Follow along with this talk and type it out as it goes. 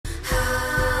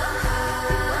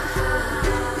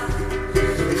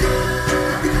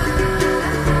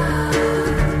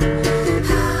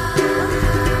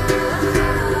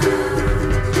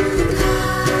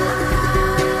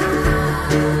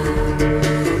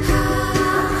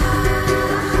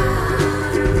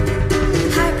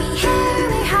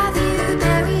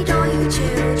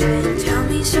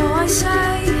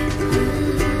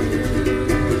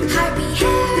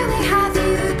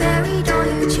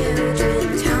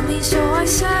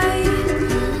say.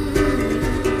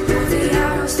 All the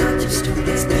arrows that you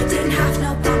stories, they didn't have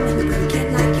no bombing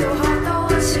broken like your heart. The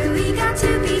ones who we got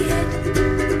to be hit.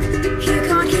 You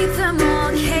can't keep them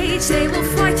all caged. They will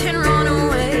fight and run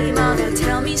away. Mother,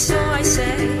 tell me, so I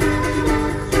say.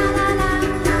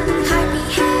 Harpy,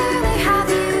 here they have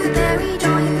you, buried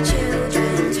all your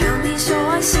children. Tell me, so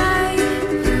I say.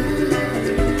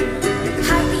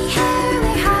 Harpy, here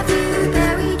they have you,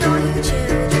 buried all your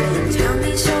children. Tell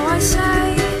me, so I say.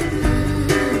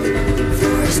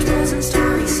 Forest walls and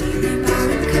starry ceiling,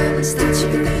 barren curtains that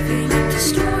you're living, and the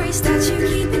stories that you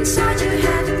keep inside your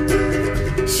head.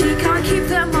 She can't keep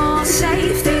them all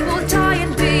safe. They will die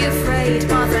and be afraid.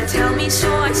 Mother, tell me, so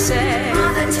I say.